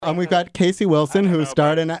We've got Casey Wilson, who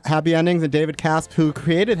starred but- in Happy Endings, and David Casp, who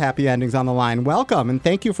created Happy Endings, on the line. Welcome, and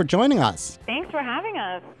thank you for joining us. Thanks for having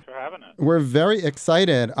us. Thanks for having us. We're very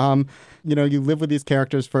excited. You live with these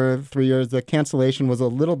characters for 3 years. The cancellation was a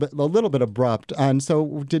little bit abrupt. And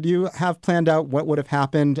so did you have planned out what would have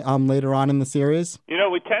happened later on in the series?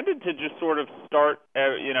 We tended to just sort of start,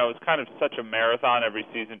 it's kind of such a marathon every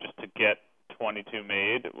season just to get 22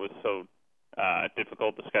 made. It was so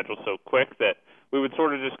difficult to schedule so quick that we would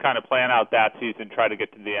sort of just kind of plan out that season, try to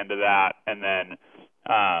get to the end of that, and then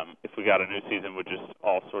if we got a new season, we'd just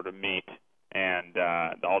all sort of meet, and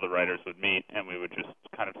all the writers would meet, and we would just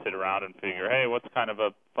kind of sit around and figure, hey, what's kind of a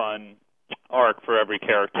fun arc for every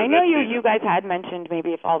character. I know this season? you guys had mentioned maybe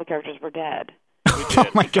if all the characters were dead, We did.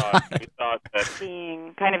 Oh my we thought, God. we thought that.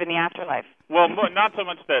 being kind of in the afterlife. Well, not so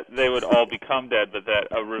much that they would all become dead, but that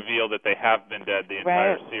a reveal that they have been dead the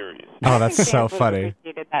entire Right. series. Oh, that's I think so fans would have funny.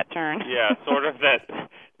 appreciated that turn. Yeah, sort of that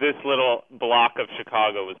this little block of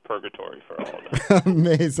Chicago was purgatory for all of them.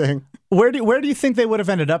 Amazing. Where do you think they would have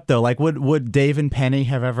ended up though? Like, would Dave and Penny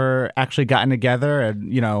have ever actually gotten together,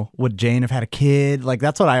 and would Jane have had a kid? Like,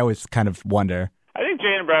 that's what I always kind of wonder. I think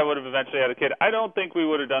Jane and Brad would have eventually had a kid. I don't think we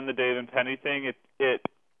would have done the Dave and Penny thing. It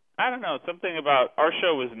I don't know, something about our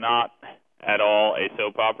show was not at all a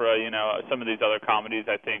soap opera. Some of these other comedies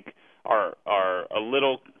I think are a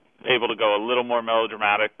little able to go a little more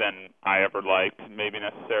melodramatic than I ever liked, maybe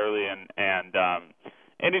necessarily. And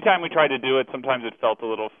anytime we tried to do it, sometimes it felt a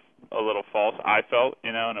little false. I felt,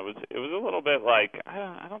 and it was a little bit like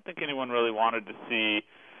I don't think anyone really wanted to see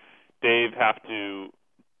Dave have to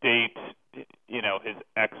date, his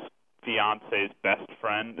ex-fiance's best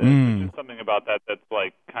friend. There's just something about that that's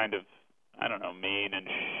like kind of, I don't know, mean and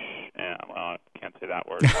I can't say that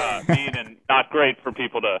word. Mean and not great for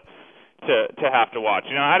people to have to watch.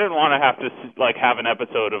 I didn't want to have to have an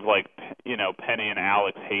episode of Penny and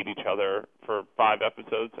Alex hate each other for 5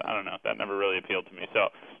 episodes. I don't know. That never really appealed to me. So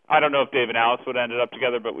I don't know if Dave and Alex would have ended up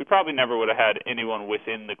together, but we probably never would have had anyone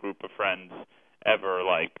within the group of friends ever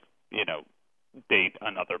date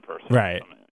another person. Right.